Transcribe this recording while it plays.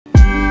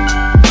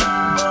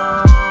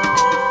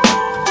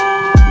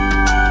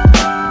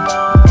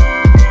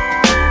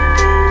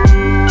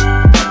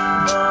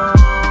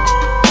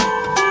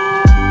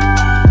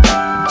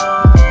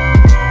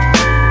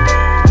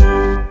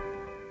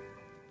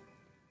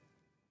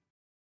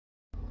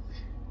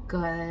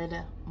Good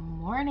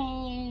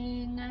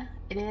morning.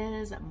 It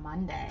is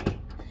Monday.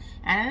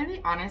 And I'm gonna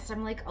be honest,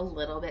 I'm like a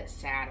little bit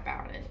sad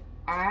about it.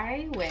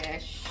 I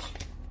wish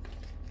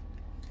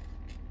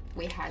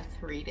we had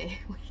 3-day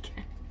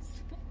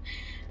weekends.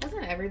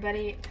 Doesn't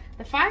everybody?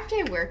 The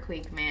 5-day work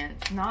week, man,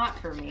 it's not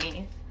for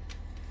me.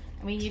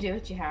 I mean, you do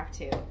what you have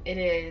to. It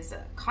is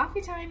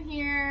coffee time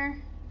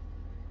here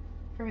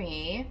for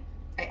me.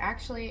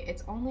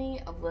 It's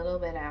only a little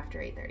bit after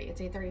 8:30.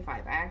 It's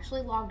 8:35. I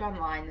actually logged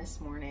online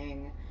this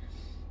morning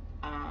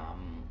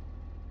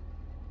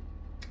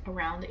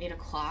around 8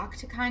 o'clock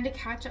to kind of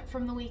catch up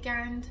from the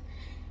weekend.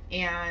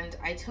 And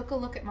I took a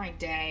look at my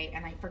day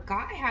and I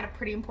forgot I had a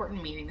pretty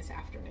important meeting this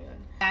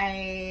afternoon.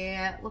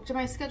 I looked at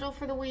my schedule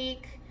for the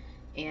week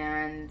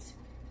and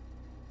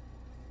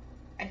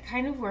I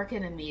kind of work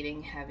in a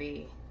meeting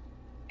heavy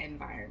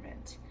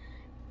environment.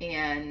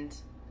 And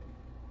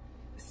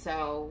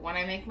so when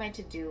I make my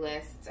to-do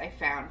lists, I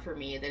found for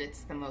me that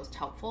it's the most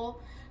helpful,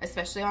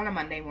 especially on a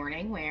Monday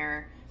morning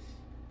where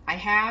I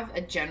have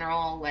a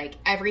general, like,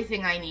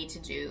 everything I need to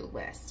do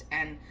list.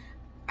 And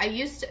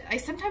I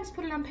sometimes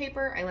put it on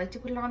paper. I like to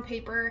put it on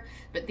paper,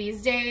 but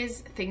these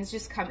days things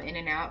just come in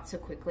and out so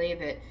quickly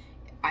that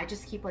I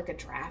just keep like a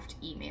draft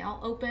email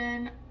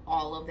open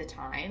all of the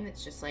time.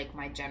 It's just like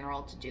my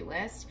general to-do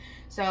list.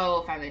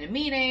 So if I'm in a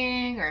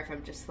meeting or if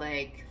I'm just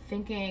like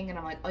thinking and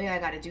I'm like, oh yeah, I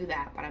got to do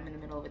that, but I'm in the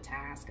middle of a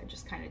task, I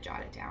just kind of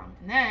jot it down.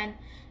 And then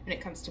when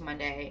it comes to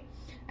Monday,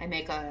 I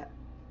make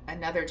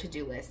another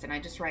to-do list and I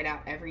just write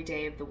out every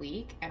day of the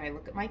week and I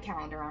look at my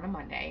calendar on a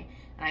Monday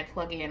and I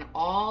plug in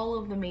all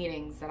of the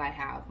meetings that I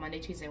have Monday,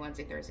 Tuesday,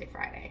 Wednesday, Thursday,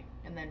 Friday.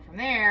 And then from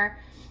there,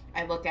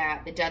 I look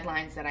at the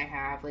deadlines that I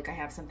have. Like I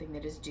have something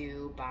that is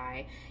due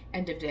by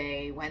end of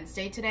day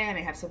Wednesday today and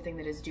I have something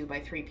that is due by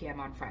 3 p.m.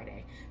 on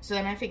Friday. So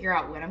then I figure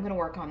out when I'm going to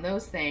work on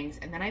those things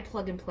and then I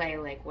plug and play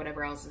like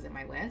whatever else is in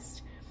my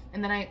list.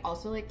 And then I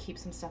also like keep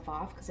some stuff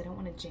off because I don't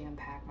want to jam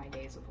pack my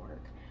days of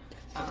work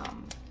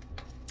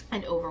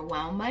and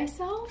overwhelm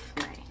myself.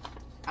 Okay.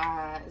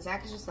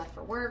 Zach is just left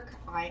for work.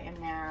 I am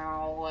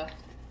now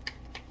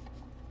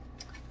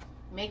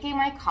making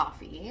my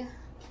coffee,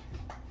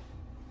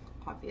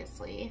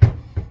 obviously.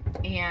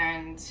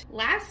 And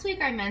last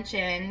week I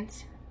mentioned,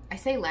 I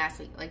say last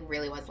week, like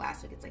really was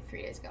last week, it's like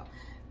 3 days ago.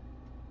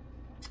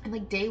 And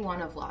like day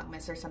 1 of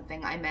Vlogmas or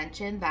something, I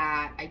mentioned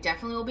that I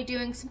definitely will be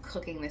doing some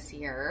cooking this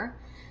year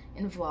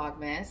in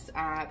Vlogmas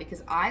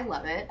because I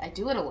love it. I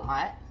do it a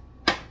lot.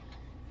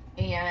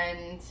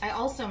 And I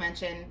also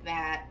mentioned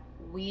that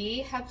we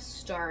have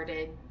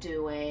started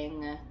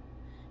doing,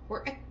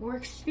 we're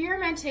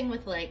experimenting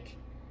with like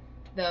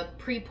the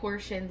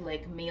pre-portioned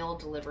like meal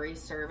delivery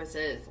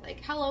services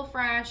like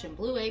HelloFresh and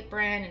Blue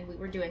Apron, and we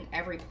were doing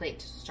every plate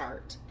to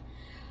start.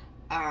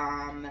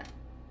 And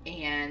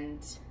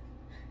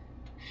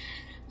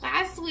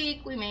last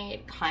week we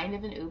made kind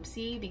of an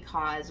oopsie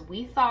because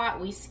we thought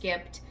we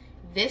skipped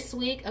this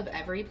week of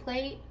every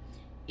plate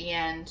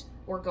and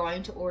we're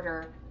going to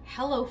order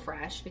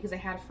HelloFresh because I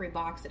had a free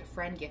box that a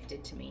friend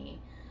gifted to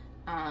me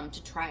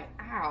to try it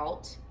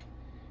out.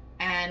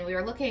 And we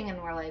were looking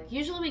and we're like,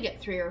 usually we get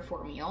 3 or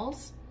 4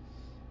 meals.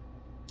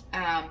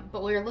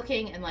 But we were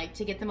looking and like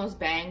to get the most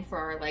bang for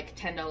our like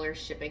 $10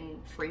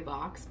 shipping free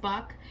box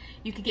buck,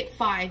 you could get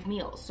 5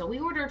 meals. So we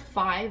ordered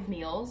 5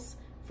 meals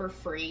for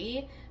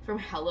free from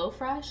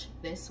HelloFresh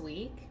this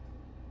week.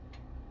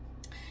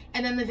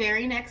 And then the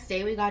very next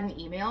day we got an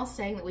email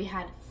saying that we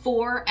had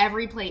 4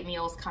 every plate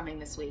meals coming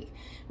this week.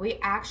 We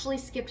actually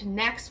skipped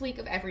next week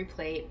of every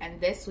plate,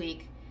 and this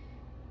week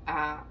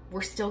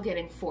we're still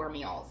getting 4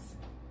 meals.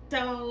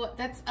 So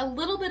that's a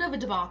little bit of a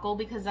debacle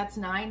because that's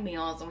 9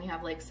 meals and we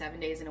have like 7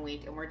 days in a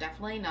week and we're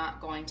definitely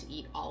not going to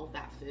eat all of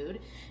that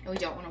food and we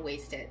don't want to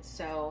waste it.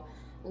 So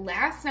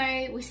last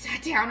night we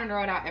sat down and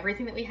wrote out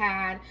everything that we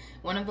had.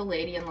 One of the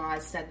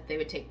lady-in-laws said that they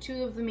would take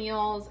 2 of the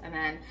meals, and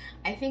then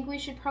I think we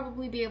should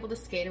probably be able to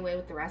skate away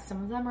with the rest.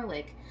 Some of them are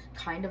like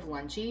kind of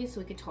lunchy,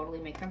 so we could totally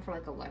make them for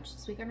like a lunch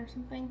this weekend or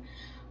something.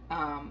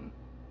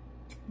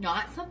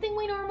 Not something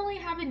we normally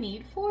have a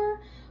need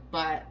for,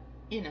 but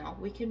you know,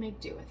 we can make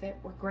do with it.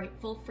 We're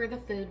grateful for the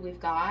food we've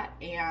got.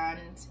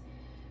 And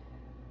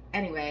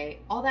anyway,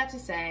 all that to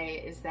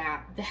say is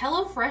that the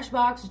HelloFresh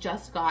box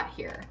just got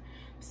here.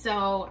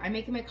 So I'm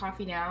making my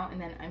coffee now, and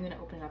then I'm going to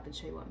open it up and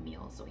show you what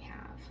meals we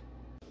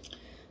have.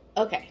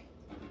 Okay.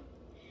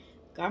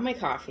 Got my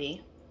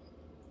coffee.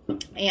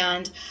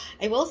 And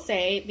I will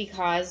say,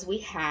 because we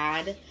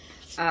had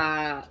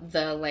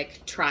the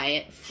like try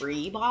it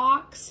free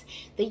box,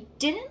 they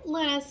didn't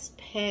let us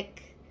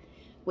pick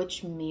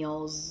which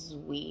meals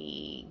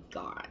we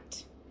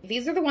got.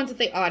 These are the ones that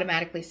they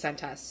automatically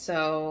sent us.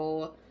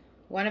 So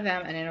one of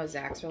them, and I know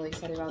Zach's really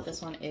excited about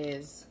this one,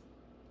 is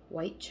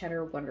white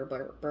cheddar Wonder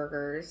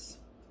Burgers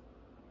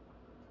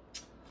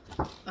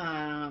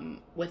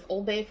with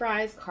Old Bay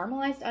fries,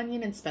 caramelized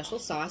onion, and special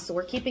sauce. So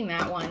we're keeping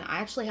that one. I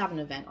actually have an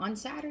event on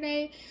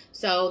Saturday,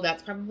 so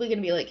that's probably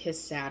gonna be like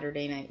his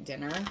Saturday night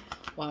dinner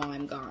while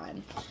I'm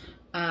gone.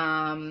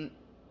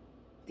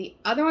 The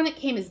other one that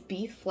came is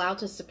Beef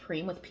Flauta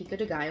Supreme with Pico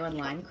de Gallo and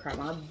Lime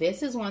Crema.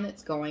 This is one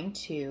that's going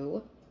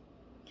to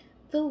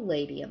the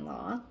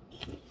lady-in-law.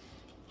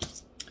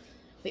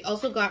 We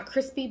also got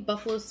crispy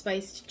buffalo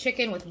spiced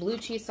chicken with blue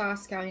cheese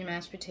sauce, scallion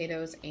mashed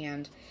potatoes,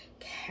 and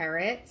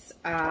carrots.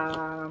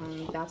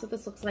 That's what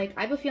this looks like.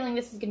 I have a feeling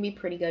this is going to be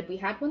pretty good. We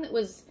had one that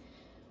was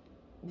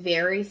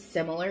very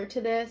similar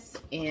to this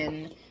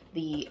in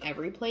the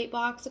Every Plate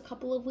box a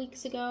couple of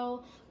weeks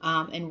ago,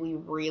 and we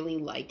really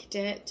liked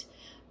it.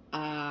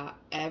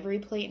 Every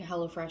Plate and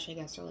HelloFresh, I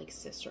guess, are like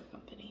sister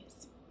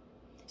companies.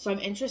 So I'm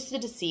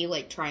interested to see,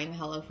 like, trying the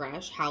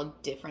HelloFresh, how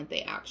different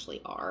they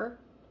actually are.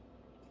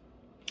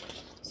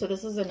 So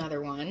this is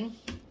another one.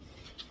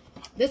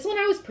 This one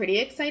I was pretty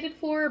excited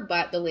for,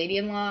 but the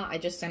lady-in-law, I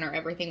just sent her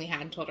everything we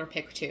had and told her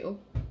pick 2.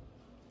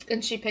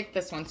 And she picked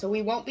this one, so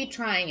we won't be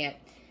trying it.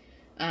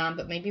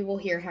 But maybe we'll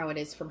hear how it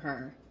is from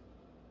her.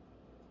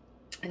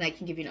 And I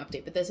can give you an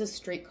update. But this is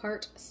street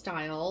cart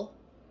style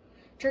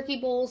turkey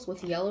bowls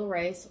with yellow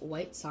rice,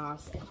 white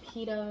sauce, and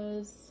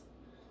pitas.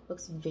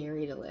 Looks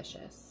very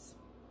delicious.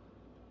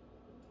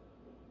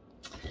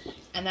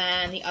 And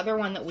then the other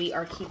one that we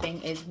are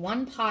keeping is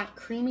one pot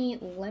creamy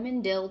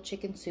lemon dill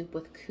chicken soup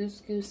with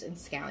couscous and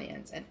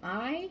scallions. And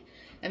I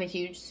am a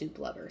huge soup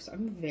lover, so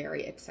I'm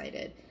very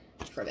excited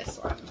for this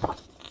one.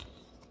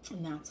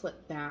 And that's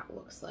what that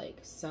looks like.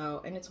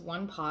 So, and it's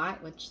one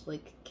pot, which,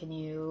 like, can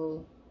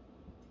you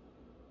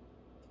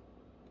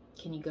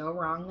go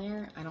wrong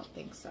there? I don't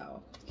think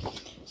so.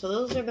 So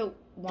those are the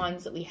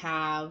ones that we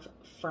have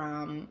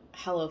from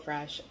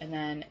HelloFresh. And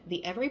then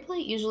the Every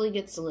Plate usually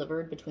gets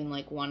delivered between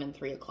like 1 and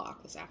 3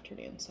 o'clock this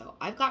afternoon. So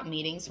I've got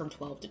meetings from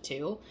 12 to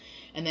 2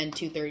 and then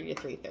 2:30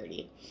 to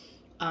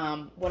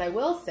 3:30. What I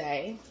will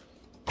say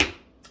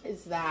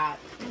is that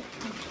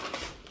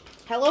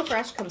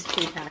HelloFresh comes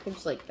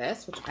pre-packaged like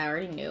this, which I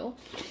already knew.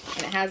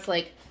 And it has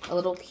like a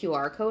little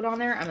QR code on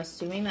there. I'm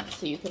assuming that's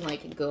so you can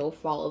like go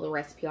follow the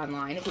recipe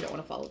online if you don't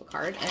want to follow the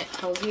card. And it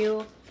tells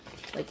you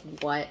like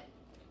what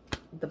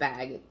the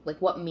bag,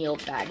 like what meal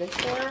the bag is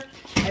for.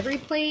 Every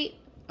Plate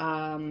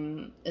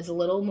is a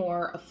little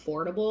more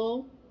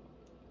affordable.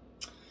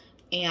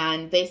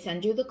 And they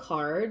send you the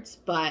cards,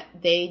 but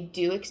they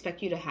do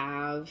expect you to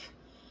have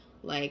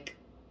like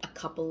a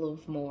couple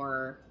of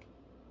more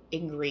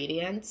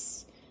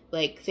ingredients.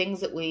 Like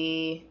things that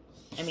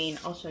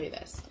I'll show you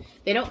this.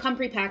 They don't come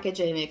prepackaged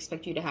and they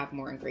expect you to have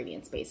more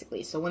ingredients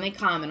basically. So when they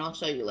come, and I'll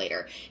show you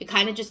later, it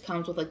kind of just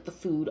comes with like the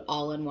food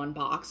all in one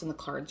box and the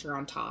cards are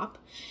on top.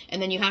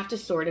 And then you have to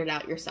sort it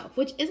out yourself,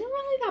 which isn't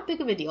really that big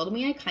of a deal to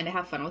me. I kind of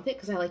have fun with it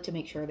because I like to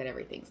make sure that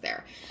everything's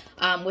there.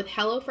 With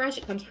HelloFresh,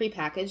 it comes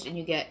prepackaged and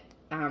you get,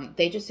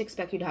 they just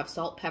expect you to have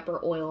salt, pepper,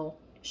 oil,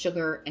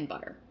 sugar, and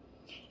butter.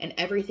 And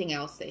everything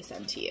else they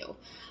send to you.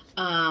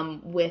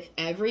 With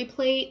Every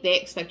Plate, they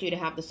expect you to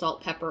have the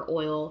salt, pepper,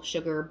 oil,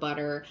 sugar,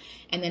 butter,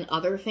 and then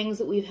other things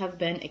that we have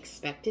been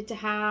expected to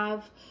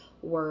have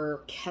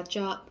were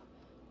ketchup,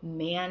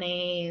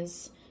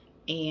 mayonnaise,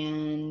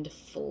 and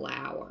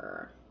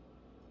flour.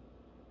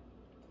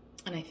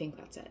 And I think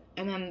that's it.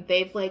 And then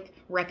they've like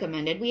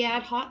recommended we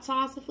add hot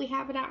sauce if we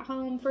have it at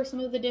home for some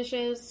of the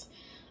dishes,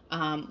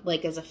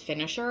 like as a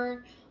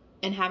finisher,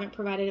 and haven't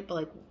provided it, but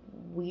like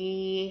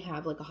we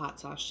have like a hot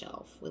sauce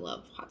shelf. We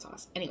love hot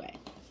sauce. Anyway.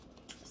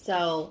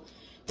 So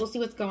we'll see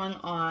what's going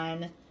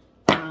on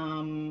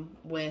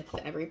with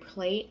Every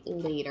Plate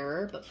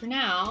later. But for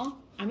now,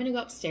 I'm going to go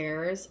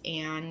upstairs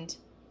and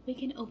we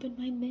can open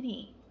my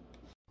mini.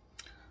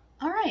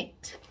 All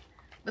right.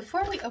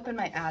 Before we open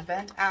my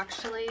Advent,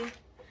 actually,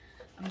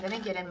 I'm going to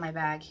get in my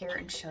bag here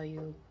and show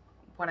you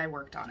what I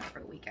worked on over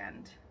the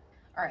weekend.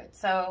 All right.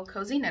 So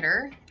Cozy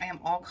Knitter, I am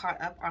all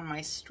caught up on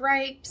my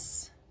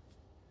stripes.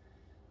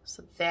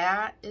 So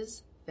that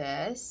is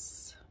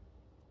this.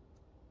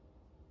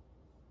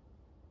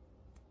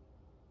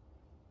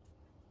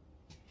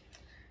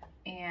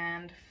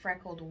 And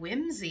Freckled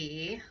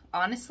Whimsy,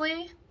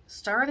 honestly,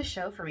 star of the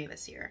show for me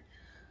this year.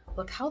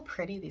 Look how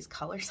pretty these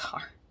colors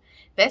are.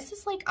 This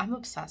is like, I'm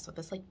obsessed with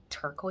this like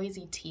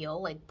turquoisey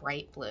teal, like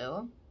bright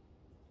blue.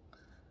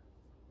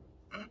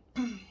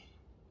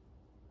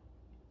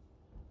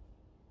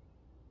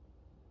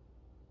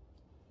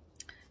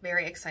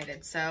 Very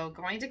excited. So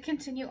going to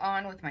continue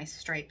on with my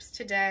stripes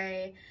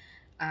today.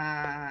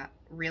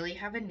 Really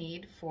have a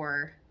need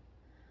for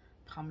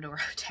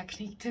Pomodoro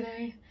technique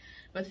today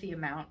with the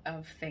amount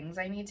of things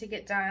I need to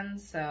get done.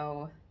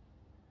 So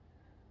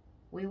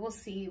we will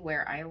see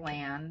where I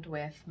land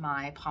with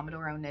my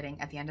Pomodoro knitting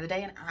at the end of the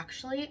day. And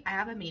actually, I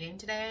have a meeting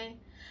today.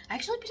 I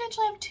actually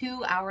potentially have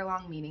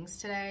 2-hour-long meetings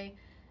today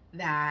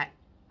that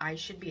I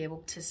should be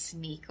able to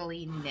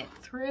sneakily knit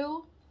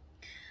through.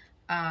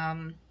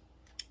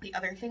 The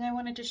other thing I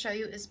wanted to show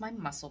you is my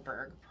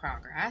Musselburgh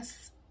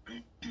progress.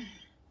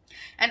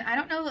 And I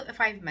don't know if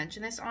I've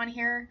mentioned this on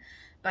here,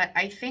 but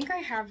I think I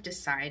have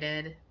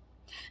decided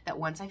that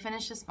once I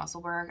finish this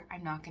Musselburgh,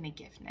 I'm not going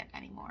to gift knit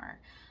anymore.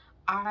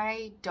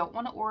 I don't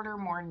want to order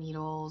more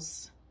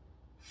needles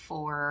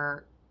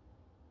for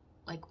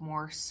like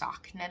more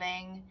sock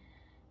knitting,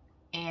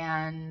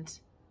 and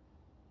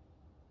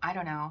I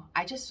don't know.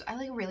 I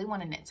like really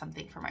want to knit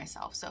something for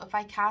myself. So if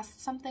I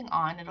cast something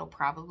on, it'll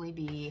probably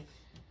be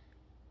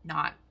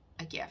not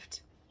a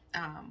gift.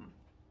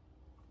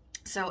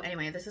 So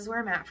anyway, this is where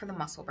I'm at for the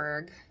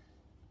Musselburgh.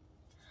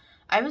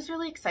 I was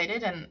really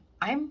excited, and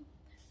I'm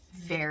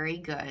very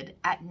good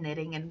at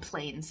knitting in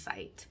plain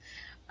sight.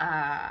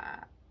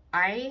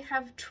 I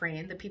have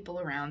trained the people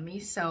around me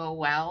so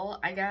well,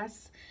 I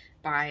guess,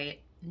 by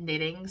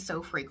knitting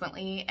so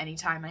frequently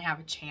anytime I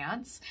have a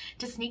chance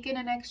to sneak in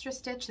an extra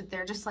stitch that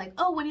they're just like,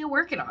 oh, what are you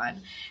working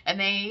on? And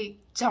they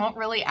don't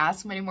really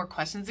ask many more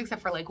questions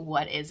except for like,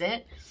 what is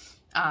it?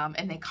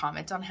 And they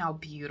comment on how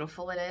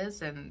beautiful it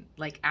is and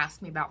like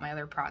ask me about my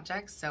other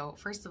projects. So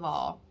first of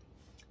all,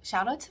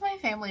 shout out to my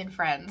family and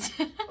friends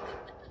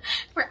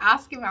for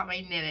asking about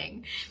my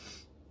knitting.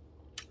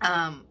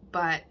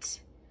 But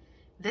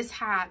this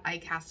hat I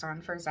cast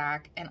on for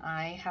Zach, and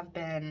I have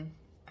been,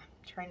 I'm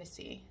trying to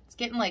see, it's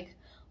getting like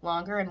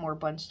longer and more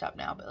bunched up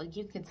now, but like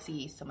you can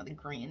see some of the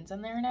greens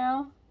in there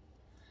now.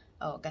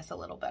 Oh, I guess a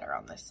little better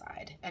on this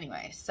side.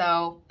 Anyway,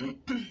 so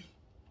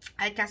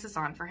I cast this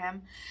on for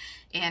him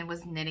and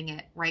was knitting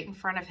it right in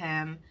front of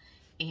him,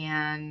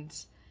 and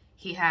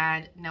he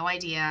had no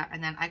idea.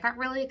 And then I got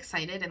really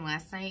excited, and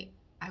last night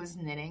I was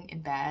knitting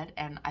in bed,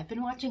 and I've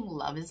been watching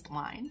Love is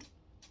Blind.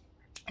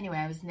 Anyway,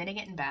 I was knitting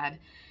it in bed,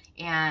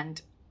 and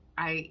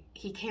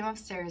he came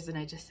upstairs, and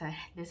I just said,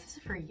 this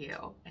is for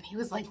you. And he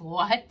was like,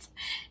 what?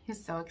 He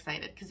was so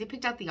excited because he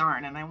picked out the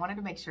yarn, and I wanted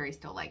to make sure he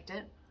still liked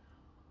it.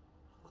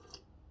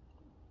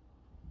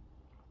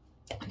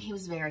 And he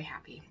was very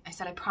happy. I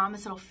said, I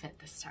promise it'll fit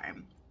this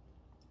time.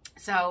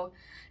 So,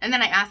 and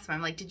then I asked him,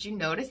 I'm like, did you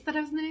notice that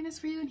I was knitting this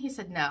for you? And he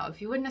said, no.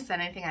 If you wouldn't have said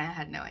anything, I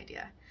had no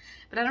idea.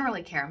 But I don't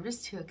really care. I'm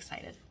just too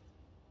excited.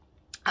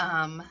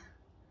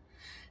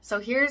 So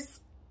here's,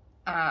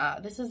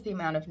 this is the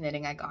amount of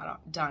knitting I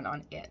got done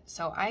on it.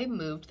 So I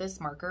moved this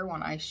marker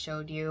when I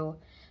showed you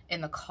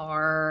in the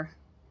car.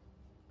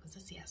 Was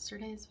this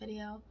yesterday's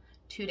video?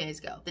 2 days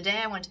ago, the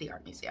day I went to the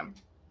art museum.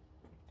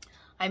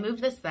 I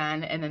moved this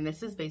then, and then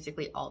this is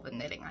basically all the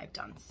knitting I've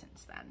done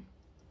since then.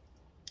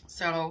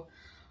 So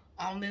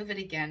I'll move it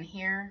again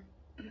here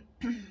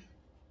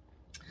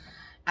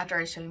after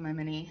I show you my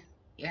mini.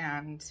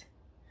 And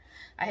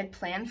I had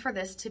planned for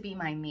this to be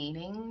my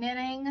meeting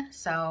knitting,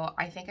 so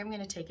I think I'm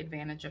going to take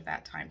advantage of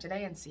that time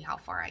today and see how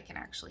far I can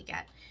actually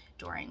get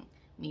during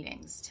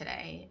meetings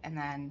today. And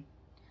then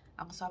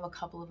I also have a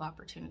couple of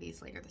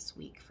opportunities later this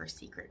week for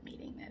secret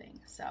meeting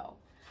knitting. So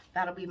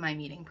that'll be my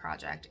meeting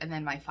project, and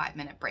then my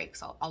 5-minute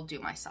breaks, I'll do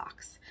my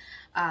socks.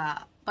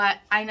 But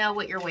I know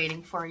what you're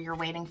waiting for. You're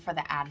waiting for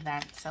the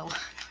advent, so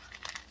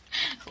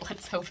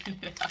let's open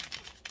it up.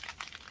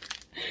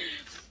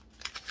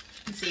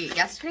 See,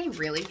 yesterday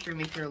really threw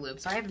me through a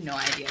loop, so I have no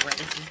idea where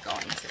this is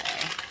going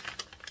today.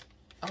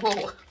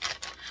 Oh,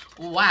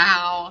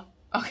 wow.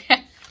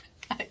 Okay,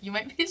 you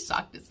might be as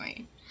shocked as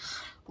me.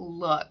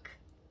 Look.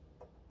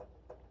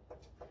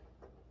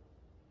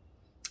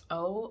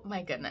 Oh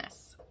my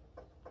goodness.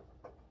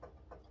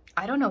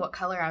 I don't know what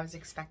color I was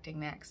expecting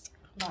next.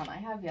 Hold on, I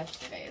have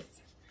yesterday's.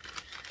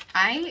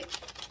 I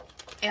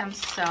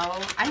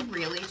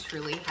really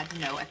truly had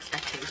no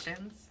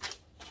expectations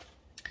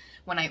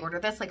when I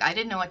ordered this. Like, I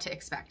didn't know what to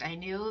expect. I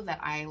knew that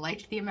I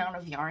liked the amount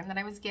of yarn that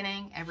I was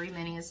getting. Every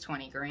mini is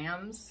 20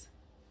 grams.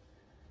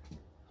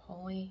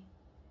 Holy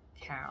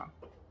cow.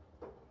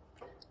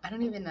 I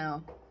don't even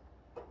know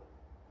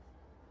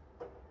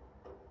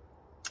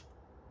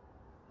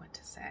what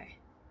to say.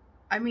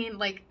 I mean,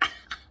 like,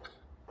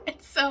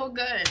 it's so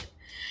good.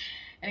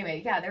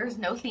 Anyway, yeah, there was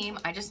no theme.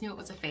 I just knew it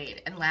was a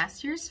fade. And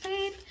last year's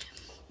fade,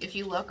 if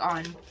you look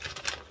on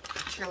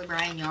Shirley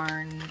Bryan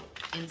Yarn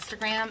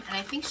Instagram, and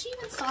I think she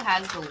even still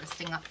has the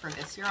listing up for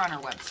this year on her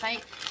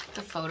website,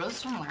 the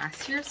photos from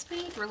last year's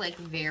fade were like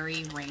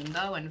very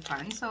rainbow and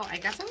fun. So I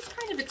guess I was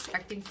kind of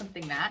expecting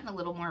something that and a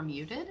little more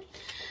muted.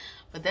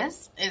 But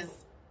this is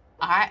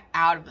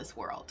out of this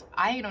world.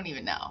 I don't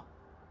even know.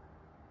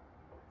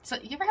 So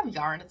you ever have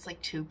yarn it's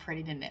like too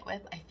pretty to knit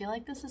with? I feel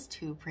like this is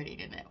too pretty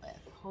to knit with.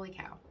 Holy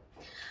cow.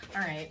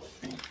 All right.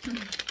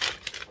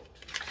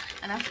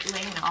 Enough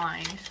laying on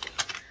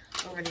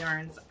over the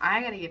yarns.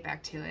 I gotta get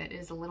back to it. It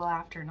is a little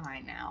after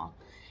 9 now.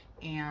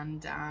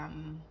 And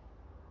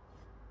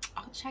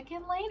I'll check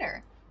in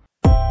later.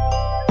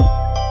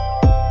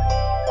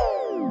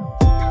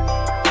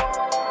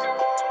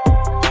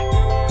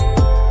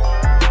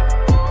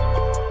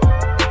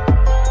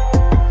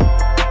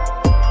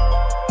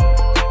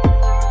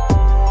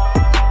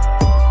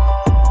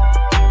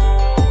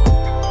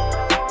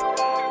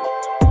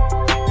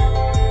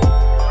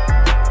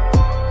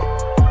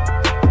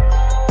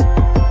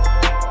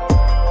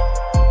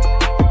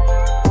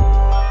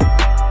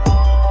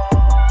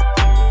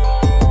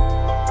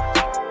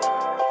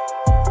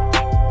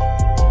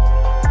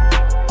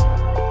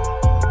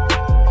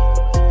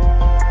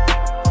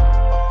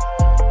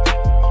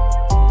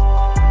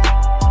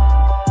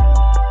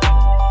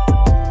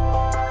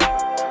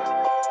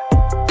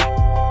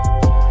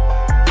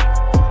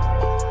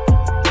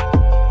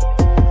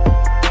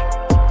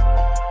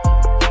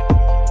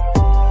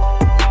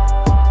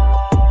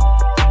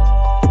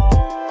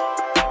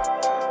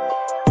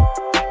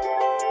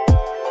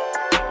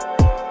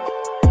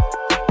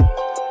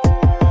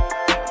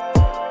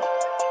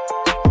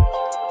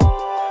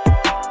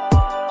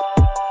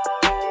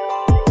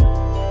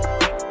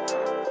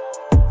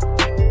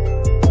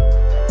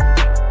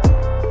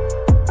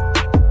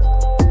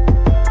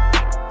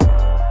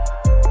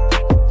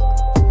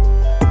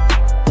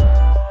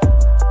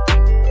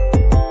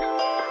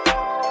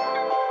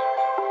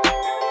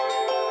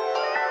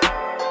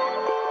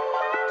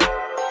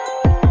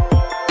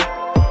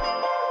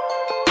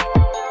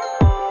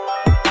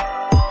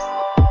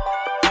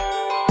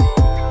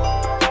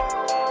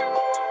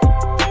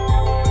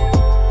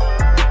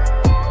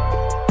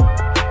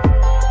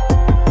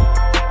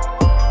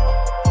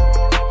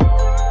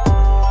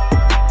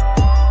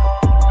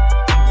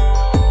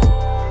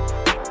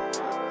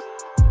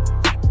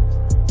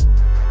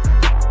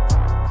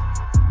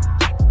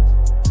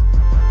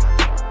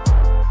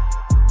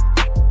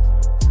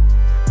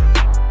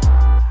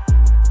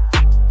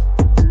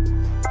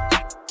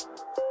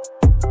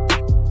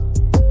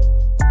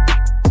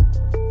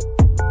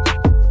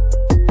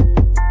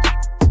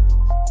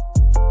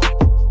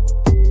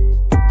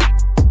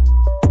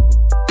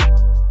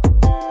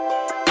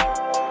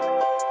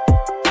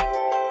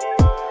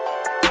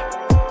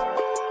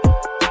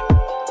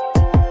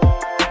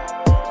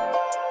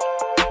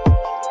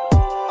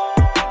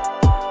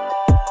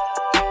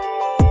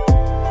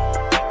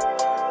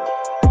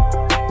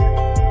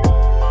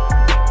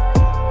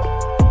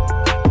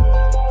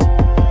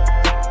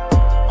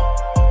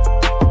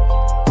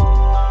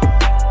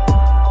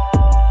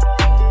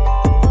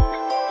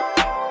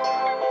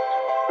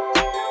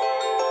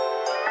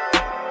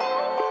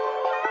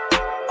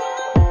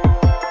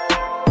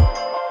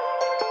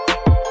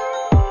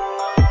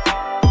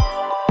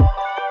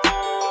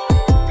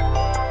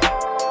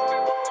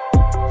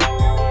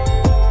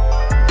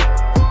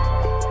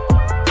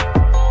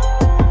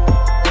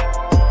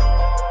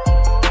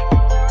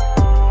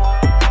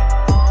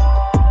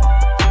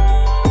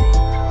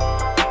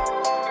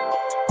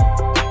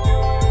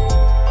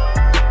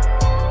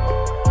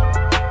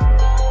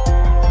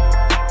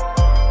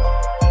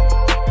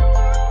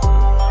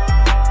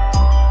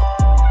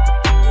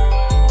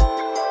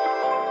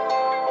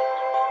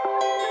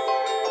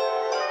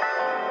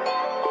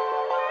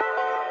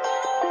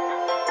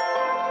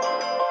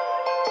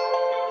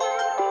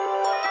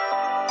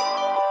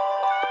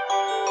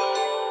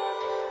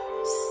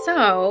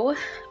 So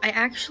I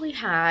actually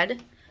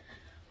had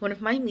one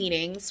of my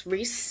meetings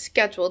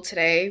rescheduled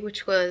today,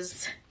 which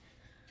was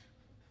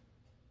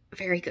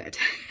very good.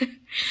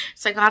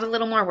 So I got a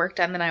little more work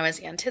done than I was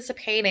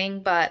anticipating,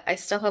 but I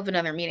still have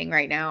another meeting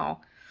right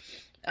now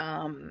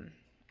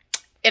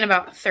in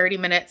about 30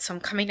 minutes. So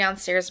I'm coming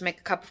downstairs to make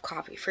a cup of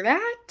coffee for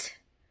that.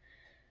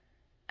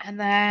 And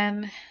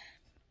then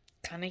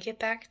gonna get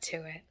back to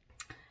it.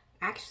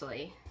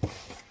 Actually,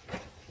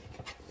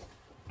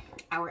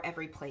 our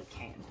every plate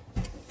came.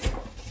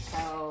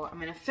 So I'm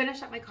gonna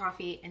finish up my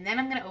coffee and then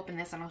I'm gonna open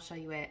this and I'll show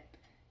you it.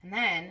 And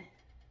then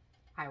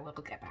I will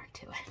get back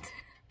to it.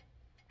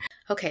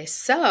 Okay,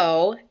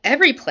 so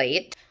every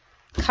plate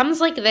comes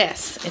like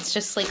this. It's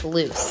just like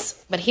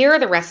loose. But here are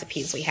the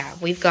recipes we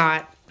have. We've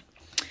got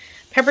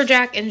pepper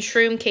jack and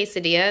shroom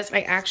quesadillas.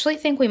 I actually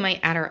think we might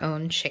add our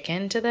own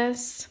chicken to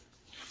this.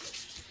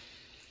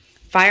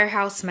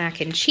 Firehouse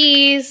mac and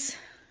cheese.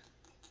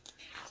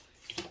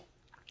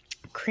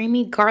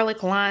 Creamy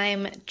garlic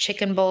lime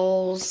chicken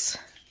bowls.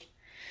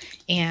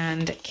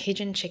 And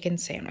Cajun chicken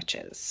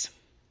sandwiches.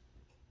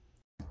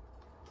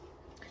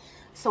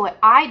 So what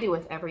I do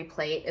with every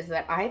plate is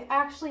that I've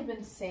actually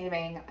been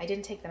saving, I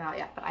didn't take them out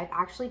yet, but I've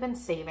actually been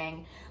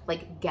saving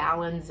like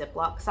gallon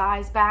Ziploc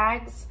size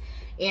bags.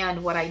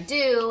 And what I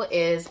do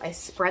is I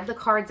spread the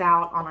cards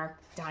out on our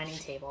dining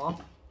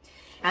table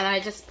and then I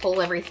just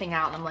pull everything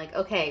out and I'm like,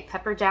 okay,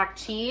 pepper jack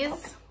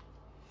cheese,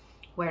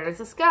 where does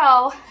this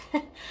go?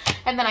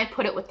 And then I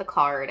put it with the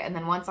card. And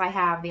then once I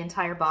have the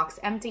entire box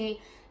empty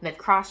and I've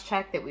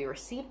cross-checked that we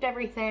received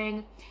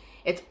everything,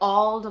 it's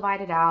all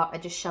divided out. I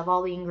just shove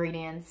all the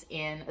ingredients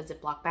in a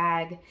Ziploc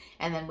bag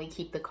and then we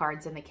keep the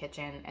cards in the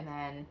kitchen and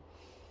then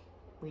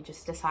we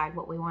just decide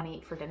what we want to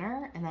eat for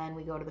dinner and then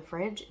we go to the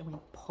fridge and we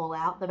pull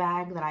out the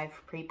bag that I've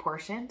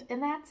pre-portioned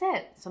and that's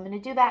it. So I'm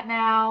going to do that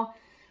now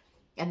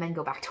and then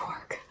go back to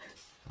work.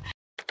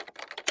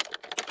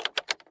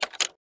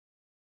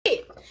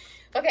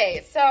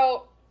 Okay,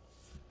 so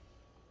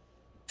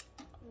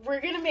we're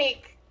going to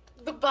make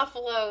the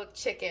buffalo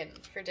chicken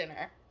for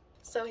dinner.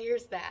 So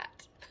here's that.